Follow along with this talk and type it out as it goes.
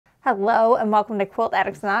Hello and welcome to Quilt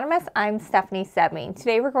Addicts Anonymous. I'm Stephanie Soebbing.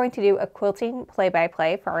 Today we're going to do a quilting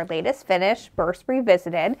play-by-play for our latest finish, Burst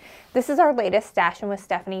Revisited. This is our latest Stashin' with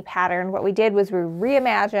Stephanie pattern. What we did was we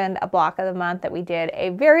reimagined a block of the month that we did a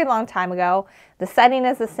very long time ago. The setting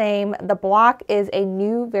is the same. The block is a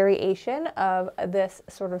new variation of this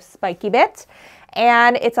sort of spiky bit.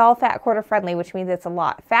 And it's all fat quarter friendly, which means it's a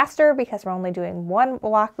lot faster because we're only doing one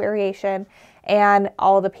block variation, and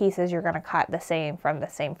all the pieces you're going to cut the same from the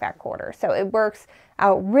same fat quarter. So it works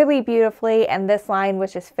out really beautifully, and this line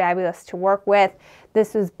was just fabulous to work with.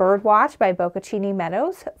 This is Birdwatch by Boccaccini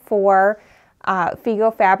Meadows for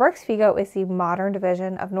Figo Fabrics. Figo is the modern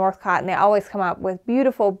division of Northcott, and they always come up with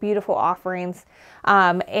beautiful, beautiful offerings,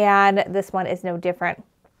 and this one is no different.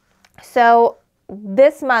 So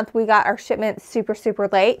this month we got our shipment super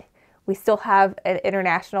late. We still have an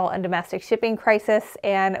international and domestic shipping crisis,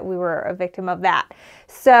 and we were a victim of that.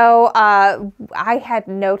 So I had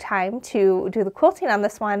no time to do the quilting on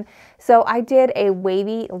this one. So I did a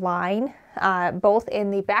wavy line, both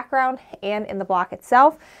in the background and in the block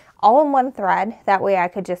itself, all in one thread. That way I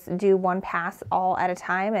could just do one pass all at a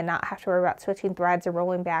time and not have to worry about switching threads or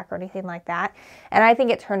rolling back or anything like that. And I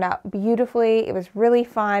think it turned out beautifully. It was really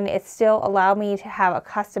fun. It still allowed me to have a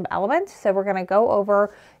custom element. So we're gonna go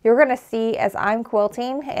over, you're gonna see as I'm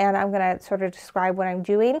quilting, and I'm gonna sort of describe what I'm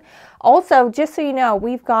doing. Also, just so you know,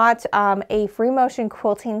 we've got a free motion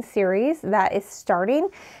quilting series that is starting,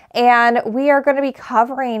 and we are going to be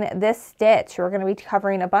covering this stitch. We're going to be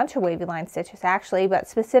covering a bunch of wavy line stitches actually, but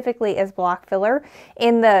specifically as block filler.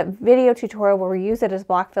 In the video tutorial where we use it as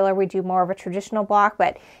block filler, we do more of a traditional block,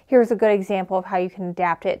 but here's a good example of how you can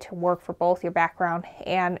adapt it to work for both your background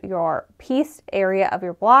and your piece area of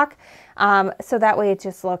your block. So that way it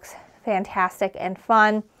just looks fantastic and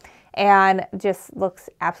fun and just looks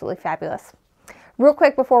absolutely fabulous. Real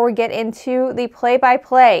quick before we get into the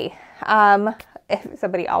play-by-play, if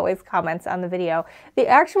somebody always comments on the video, the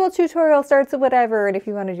actual tutorial starts at whatever, and if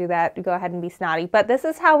you want to do that, go ahead and be snotty. But this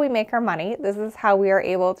is how we make our money. This is how we are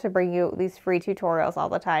able to bring you these free tutorials all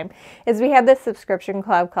the time, is we have this subscription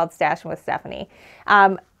club called Stashin' with Stephanie.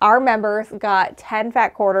 Our members got 10 fat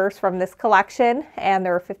quarters from this collection, and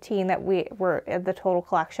there were 15 that were in the total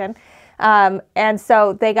collection. And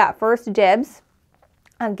so they got first dibs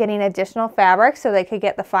on getting additional fabric, so they could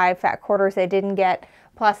get the 5 fat quarters they didn't get,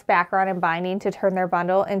 plus background and binding to turn their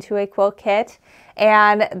bundle into a quilt kit.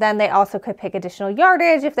 And then they also could pick additional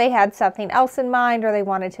yardage if they had something else in mind, or they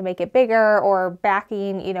wanted to make it bigger, or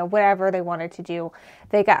backing, you know, whatever they wanted to do.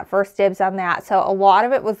 They got first dibs on that. So a lot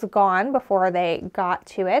of it was gone before they got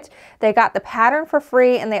to it. They got the pattern for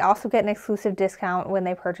free, and they also get an exclusive discount when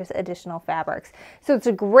they purchase additional fabrics. So it's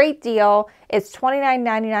a great deal. It's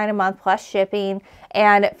 $29.99 a month plus shipping,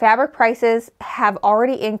 and fabric prices have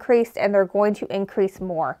already increased, and they're going to increase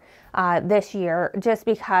more this year just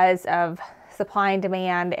because of supply and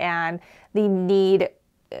demand and the need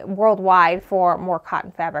worldwide for more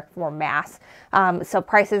cotton fabric, for mass. So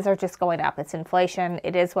prices are just going up. It's inflation.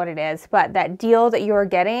 It is what it is. But that deal that you're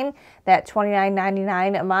getting, that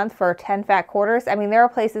 $29.99 a month for 10 fat quarters, I mean, there are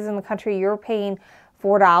places in the country you're paying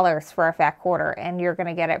 $4 for a fat quarter, and you're going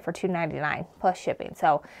to get it for $2.99 plus shipping.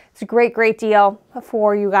 So it's a great deal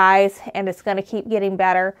for you guys, and it's going to keep getting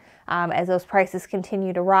better. As those prices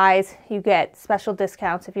continue to rise, you get special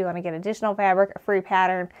discounts if you want to get additional fabric, a free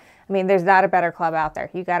pattern. I mean, there's not a better club out there.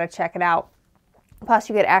 You got to check it out. Plus,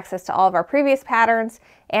 you get access to all of our previous patterns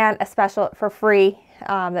and a special for free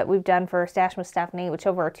that we've done for Stashin' with Stephanie, which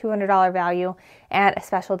over a $200 value, and a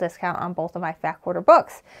special discount on both of my fat quarter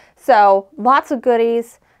books. So lots of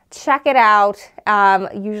goodies. Check it out.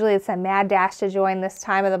 Usually it's a mad dash to join this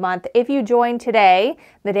time of the month. If you join today,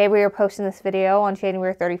 the day we are posting this video on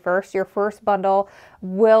January 31st, your first bundle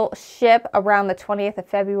will ship around the 20th of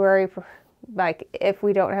February. Like, if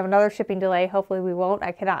we don't have another shipping delay, hopefully we won't.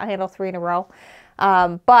 I cannot handle 3 in a row.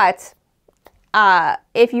 But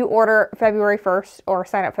if you order February 1st or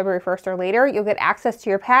sign up February 1st or later, you'll get access to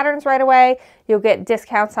your patterns right away. You'll get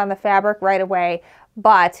discounts on the fabric right away.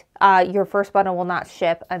 But your first bundle will not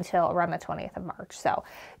ship until around the 20th of March. So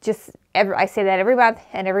I say that every month,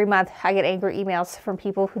 and every month I get angry emails from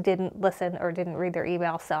people who didn't listen or didn't read their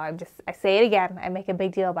email. So I say it again. I make a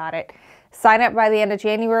big deal about it. Sign up by the end of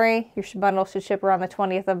January. Your bundle should ship around the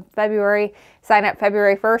 20th of February. Sign up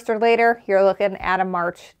February 1st or later. You're looking at a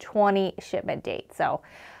March 20 shipment date. So,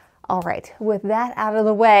 all right, with that out of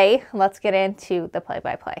the way, let's get into the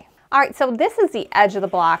play-by-play. All right, so this is the edge of the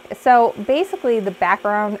block. So basically the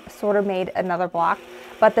background sort of made another block,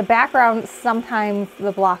 but the background, sometimes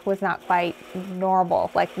the block was not quite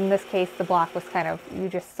normal. Like in this case, the block was kind of, you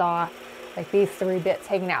just saw like these 3 bits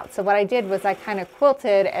hanging out. So what I did was I kind of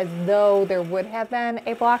quilted as though there would have been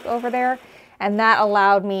a block over there, and that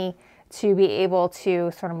allowed me to be able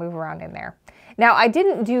to sort of move around in there. Now, I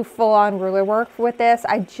didn't do full-on ruler work with this.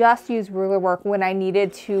 I just used ruler work when I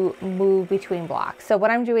needed to move between blocks. So what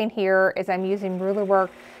I'm doing here is I'm using ruler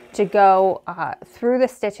work to go through the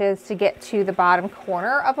stitches to get to the bottom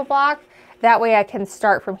corner of a block. That way I can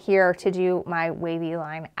start from here to do my wavy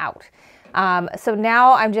line out. So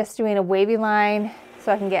now I'm just doing a wavy line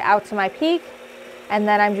so I can get out to my peak, and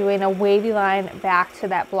then I'm doing a wavy line back to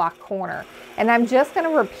that block corner. And I'm just going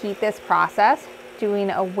to repeat this process,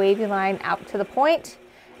 doing a wavy line out to the point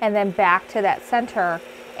and then back to that center,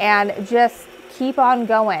 and just keep on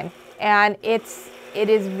going. And it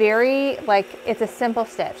is very, like, it's a simple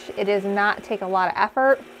stitch. It does not take a lot of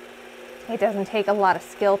effort. It doesn't take a lot of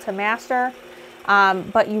skill to master,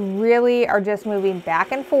 but you really are just moving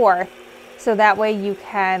back and forth, so that way you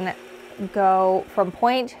can go from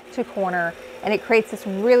point to corner, and it creates this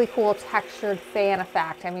really cool textured fan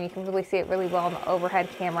effect. I mean, you can really see it really well in the overhead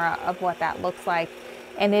camera of what that looks like,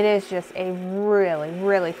 and it is just a really,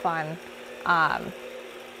 really fun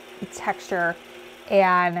texture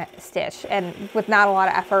and stitch, and with not a lot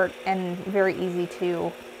of effort and very easy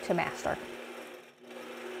to master.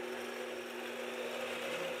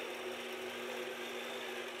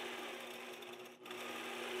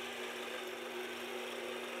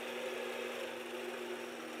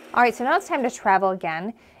 All right, so now it's time to travel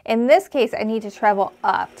again. In this case, I need to travel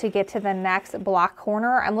up to get to the next block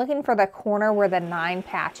corner. I'm looking for the corner where the 9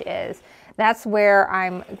 patch is. That's where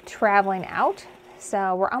I'm traveling out.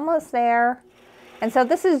 So we're almost there. And so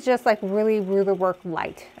this is just like really ruler work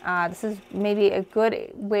light. This is maybe a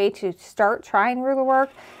good way to start trying ruler work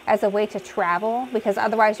as a way to travel, because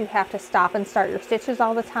otherwise you have to stop and start your stitches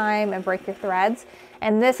all the time and break your threads.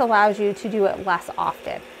 And this allows you to do it less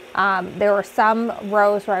often. There were some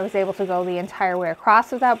rows where I was able to go the entire way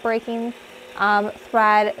across without breaking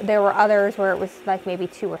thread. There were others where it was like maybe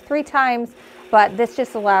 2 or 3 times, but this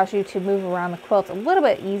just allows you to move around the quilt a little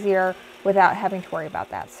bit easier without having to worry about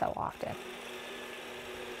that so often.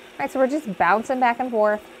 All right, so we're just bouncing back and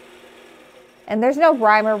forth, and there's no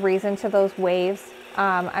rhyme or reason to those waves.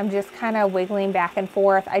 I'm just kind of wiggling back and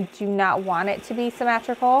forth. I do not want it to be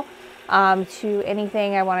symmetrical to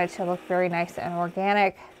anything. I want it to look very nice and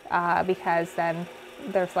organic, because then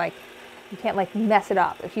there's like, you can't like mess it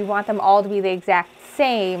up. If you want them all to be the exact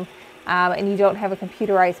same and you don't have a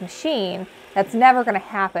computerized machine, that's never going to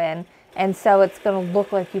happen. And so it's going to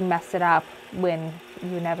look like you messed it up when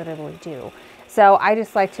you inevitably do. So I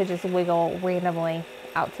just like to just wiggle randomly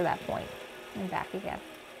out to that point and back again.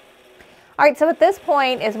 All right, so at this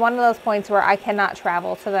point is one of those points where I cannot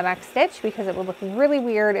travel to the next stitch, because it would look really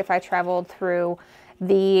weird if I traveled through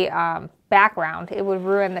the background. It would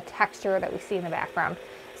ruin the texture that we see in the background.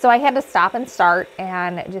 So I had to stop and start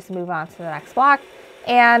and just move on to the next block.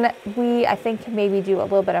 And I think, can maybe do a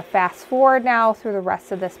little bit of fast forward now through the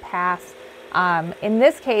rest of this pass. In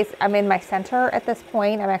this case, I'm in my center at this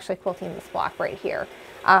point. I'm actually quilting this block right here.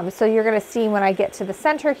 So you're going to see when I get to the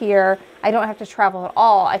center here, I don't have to travel at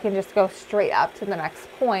all. I can just go straight up to the next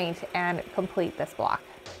point and complete this block.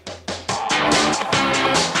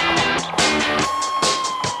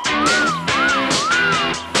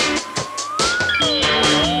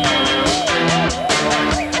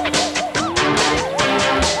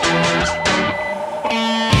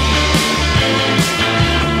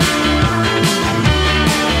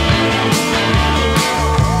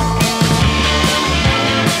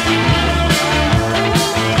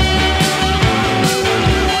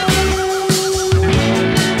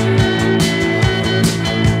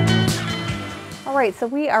 So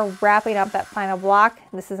we are wrapping up that final block.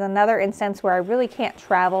 This is another instance where I really can't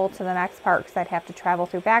travel to the next part because I'd have to travel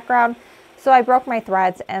through background. So I broke my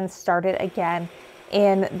threads and started again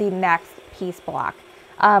in the next piece block.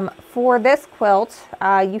 For this quilt,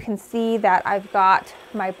 you can see that I've got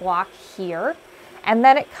my block here, and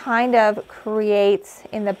then it kind of creates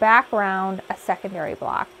in the background a secondary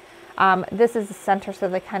block. This is the center, so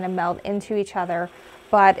they kind of meld into each other.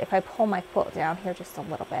 But if I pull my quilt down here just a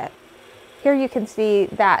little bit, here you can see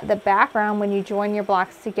that the background, when you join your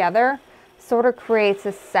blocks together, sort of creates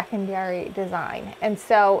a secondary design. And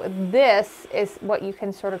so this is what you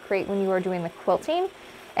can sort of create when you are doing the quilting.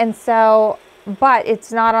 And so, but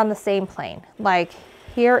it's not on the same plane. Like,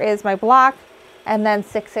 here is my block, and then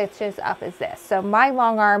 6 inches up is this. So my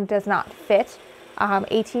long arm does not fit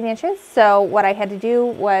 18 inches. So what I had to do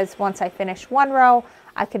was, once I finished one row,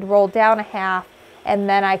 I could roll down a half, and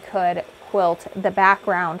then I could quilt the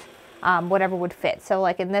background, whatever would fit. So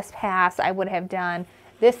like in this pass, I would have done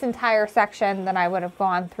this entire section, then I would have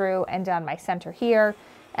gone through and done my center here,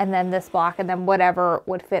 and then this block, and then whatever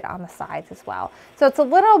would fit on the sides as well. So it's a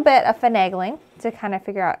little bit of finagling to kind of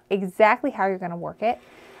figure out exactly how you're going to work it,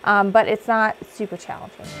 but it's not super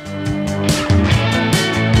challenging.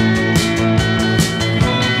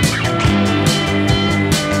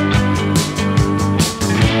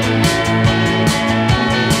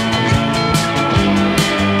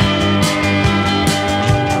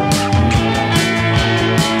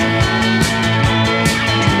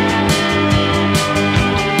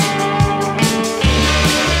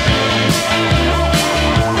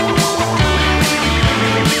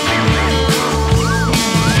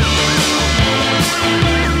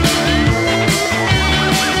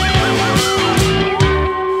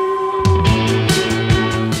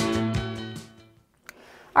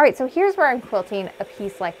 All right, so here's where I'm quilting a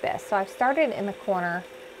piece like this. So I've started in the corner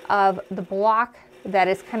of the block that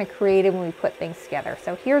is kind of created when we put things together.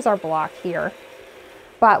 So here's our block here,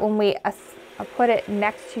 but when we put it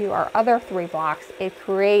next to our other 3 blocks, it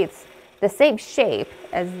creates the same shape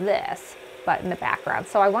as this, but in the background.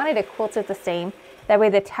 So I wanted to quilt it the same. That way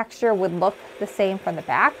the texture would look the same from the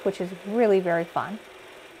back, which is really very fun.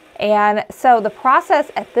 And so the process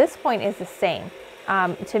at this point is the same.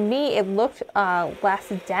 To me, it looked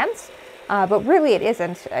less dense, but really it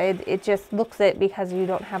isn't. It just looks it because you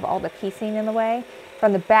don't have all the piecing in the way.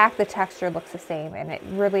 From the back, the texture looks the same, and it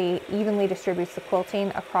really evenly distributes the quilting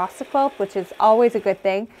across the quilt, which is always a good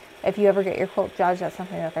thing. If you ever get your quilt judged, that's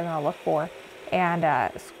something that they're going to look for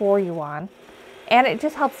and score you on. And it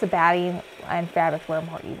just helps the batting and fabric wear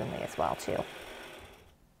more evenly as well, too.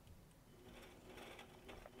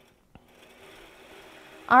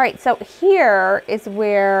 All right, so here is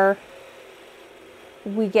where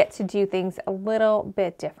we get to do things a little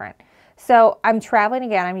bit different. So I'm traveling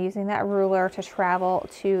again. I'm using that ruler to travel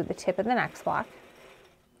to the tip of the next block.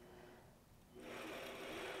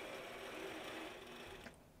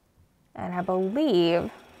 And I believe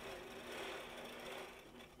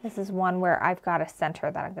this is one where I've got a center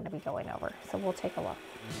that I'm going to be going over. So we'll take a look.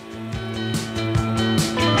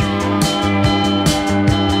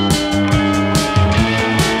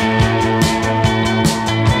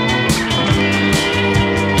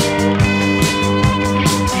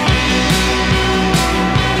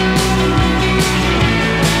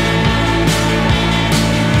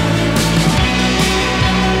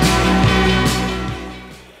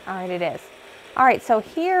 It is. All right, so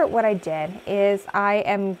here what I did is I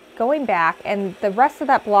am going back, and the rest of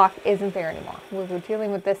that block isn't there anymore. We're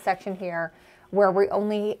dealing with this section here where we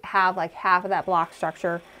only have like half of that block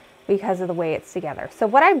structure because of the way it's together. So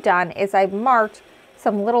what I've done is I've marked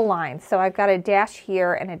some little lines. So I've got a dash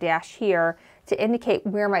here and a dash here to indicate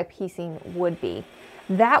where my piecing would be.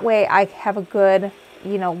 That way I have a good,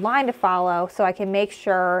 line to follow, so I can make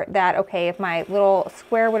sure that, okay, if my little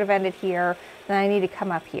square would have ended here, then I need to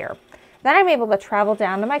come up here. Then I'm able to travel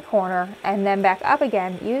down to my corner and then back up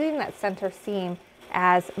again using that center seam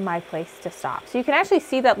as my place to stop. So you can actually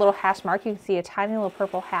see that little hash mark. You can see a tiny little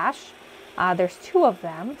purple hash. There's 2 of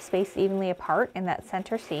them spaced evenly apart in that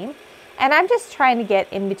center seam. And I'm just trying to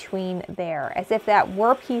get in between there as if that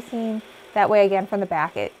were piecing. That way, again, from the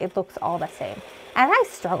back, it looks all the same. And I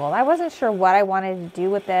struggled. I wasn't sure what I wanted to do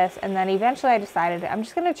with this. And then eventually I decided I'm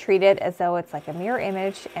just going to treat it as though it's like a mirror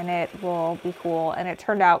image and it will be cool. And it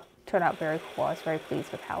turned out very cool. I was very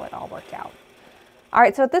pleased with how it all worked out. All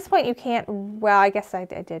right, so at this point you can't, well, I guess I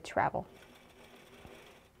did travel.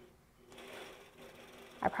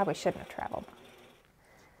 I probably shouldn't have traveled.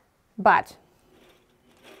 But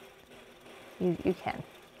you can.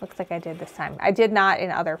 Looks like I did this time. I did not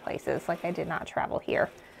in other places, like I did not travel here.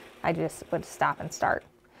 I just would stop and start.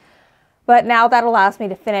 But now that allows me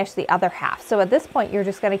to finish the other half. So at this point, you're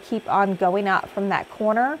just going to keep on going up from that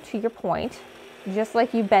corner to your point, just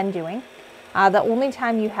like you've been doing. The only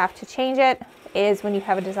time you have to change it is when you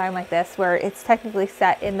have a design like this, where it's technically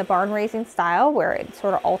set in the barn raising style, where it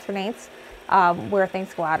sort of alternates where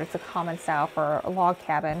things go out. It's a common style for log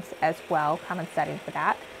cabins as well, common setting for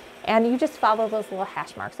that. And you just follow those little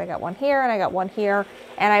hash marks. I got one here and I got one here,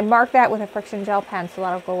 and I marked that with a friction gel pen so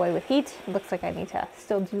that'll go away with heat. It looks like I need to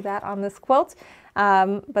still do that on this quilt,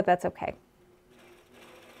 but that's okay.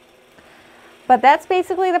 But that's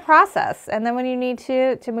basically the process. And then when you need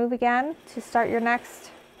to move again to start your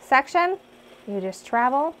next section, you just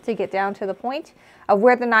travel to get down to the point of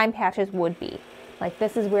where the 9 patches would be. Like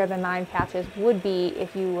this is where the 9 patches would be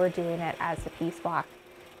if you were doing it as a piece block.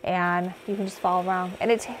 And you can just follow around, and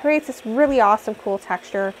it creates this really awesome cool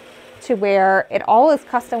texture to where it all is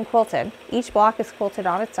custom quilted. Each block is quilted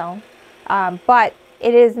on its own, but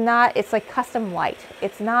it is not, it's like custom light.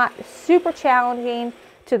 It's not super challenging,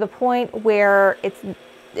 to the point where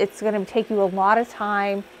it's going to take you a lot of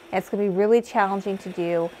time, and it's going to be really challenging to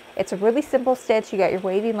do. It's a really simple stitch. You got your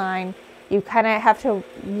wavy line. You kind of have to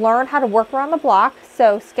learn how to work around the block.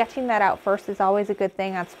 So sketching that out first is always a good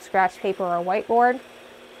thing on some scratch paper or a whiteboard.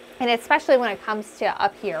 And especially when it comes to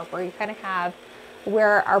up here, where you kind of have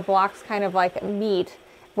where our blocks kind of like meet,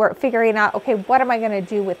 we're figuring out, okay, what am I going to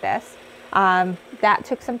do with this? That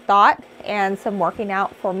took some thought and some working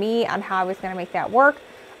out for me on how I was going to make that work,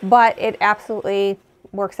 but it absolutely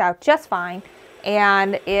works out just fine,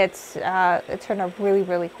 and it turned out really,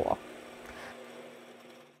 really cool.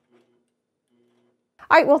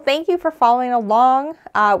 All right, well, thank you for following along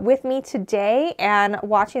with me today and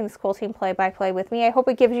watching this quilting play-by-play with me. I hope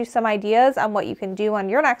it gives you some ideas on what you can do on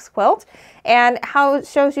your next quilt, and how it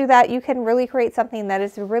shows you that you can really create something that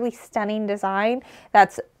is a really stunning design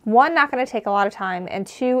that's, one, not going to take a lot of time, and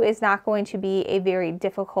two, is not going to be a very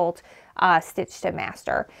difficult stitch to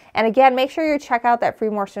master. And again, make sure you check out that free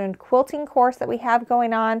Morrison quilting course that we have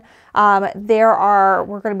going on. We're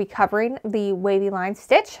going to be covering the wavy line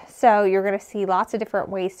stitch, so you're going to see lots of different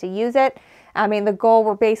ways to use it. I mean, the goal,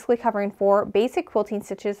 we're basically covering 4 basic quilting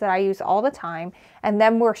stitches that I use all the time, and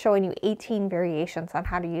then we're showing you 18 variations on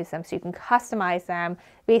how to use them, so you can customize them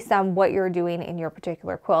based on what you're doing in your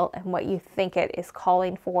particular quilt and what you think it is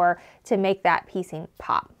calling for to make that piecing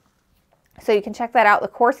pop. So you can check that out. The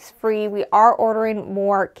course is free. We are ordering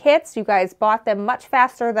more kits. You guys bought them much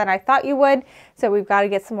faster than I thought you would, so we've got to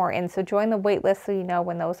get some more in. So join the wait list so you know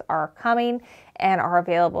when those are coming and are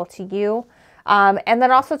available to you. And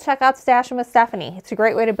then also check out Stashing with Stephanie. It's a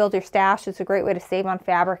great way to build your stash. It's a great way to save on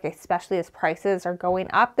fabric, especially as prices are going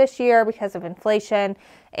up this year because of inflation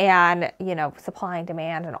and, you know, supply and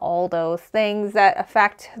demand and all those things that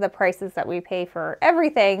affect the prices that we pay for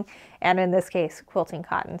everything. And in this case, quilting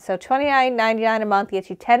cotton. So $29.99 a month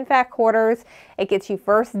gets you 10 fat quarters. It gets you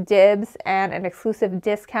first dibs and an exclusive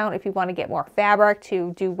discount if you want to get more fabric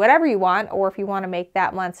to do whatever you want, or if you want to make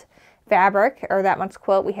that month's fabric or that month's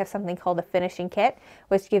quilt, we have something called a finishing kit,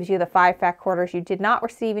 which gives you the 5 fat quarters you did not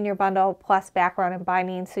receive in your bundle, plus background and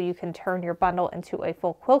binding, so you can turn your bundle into a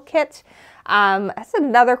full quilt kit. That's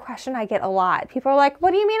another question I get a lot. People are like,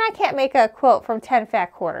 what do you mean I can't make a quilt from 10 fat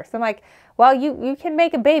quarters? I'm like, well, you can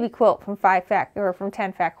make a baby quilt from 5 fat or from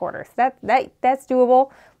 10 fat quarters. That's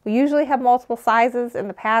doable. We usually have multiple sizes in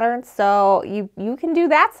the pattern, so you can do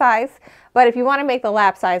that size. But if you want to make the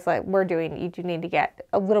lap size like we're doing, you do need to get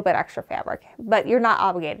a little bit extra fabric. But you're not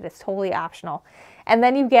obligated. It's totally optional. And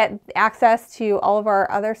then you get access to all of our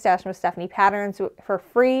other Stashing with Stephanie patterns for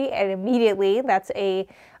free and immediately. That's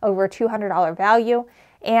over $200 value.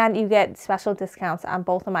 And you get special discounts on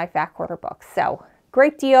both of my fat quarter books. So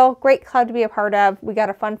great deal, great club to be a part of. We got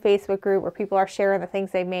a fun Facebook group where people are sharing the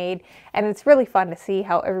things they made, and it's really fun to see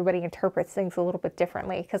how everybody interprets things a little bit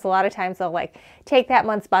differently, because a lot of times they'll like take that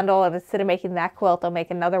month's bundle, and instead of making that quilt, they'll make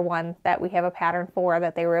another one that we have a pattern for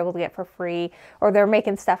that they were able to get for free, or they're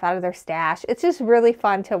making stuff out of their stash. It's just really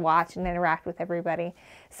fun to watch and interact with everybody.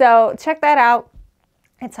 So check that out.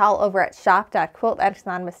 It's all over at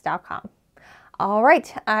shop.quiltaddictsanonymous.com. All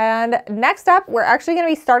right, and next up, we're actually going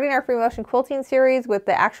to be starting our free motion quilting series with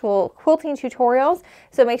the actual quilting tutorials.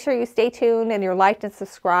 So make sure you stay tuned and you're liked and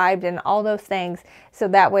subscribed and all those things, so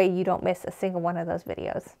that way you don't miss a single one of those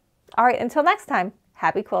videos. All right, until next time,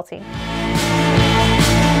 happy quilting.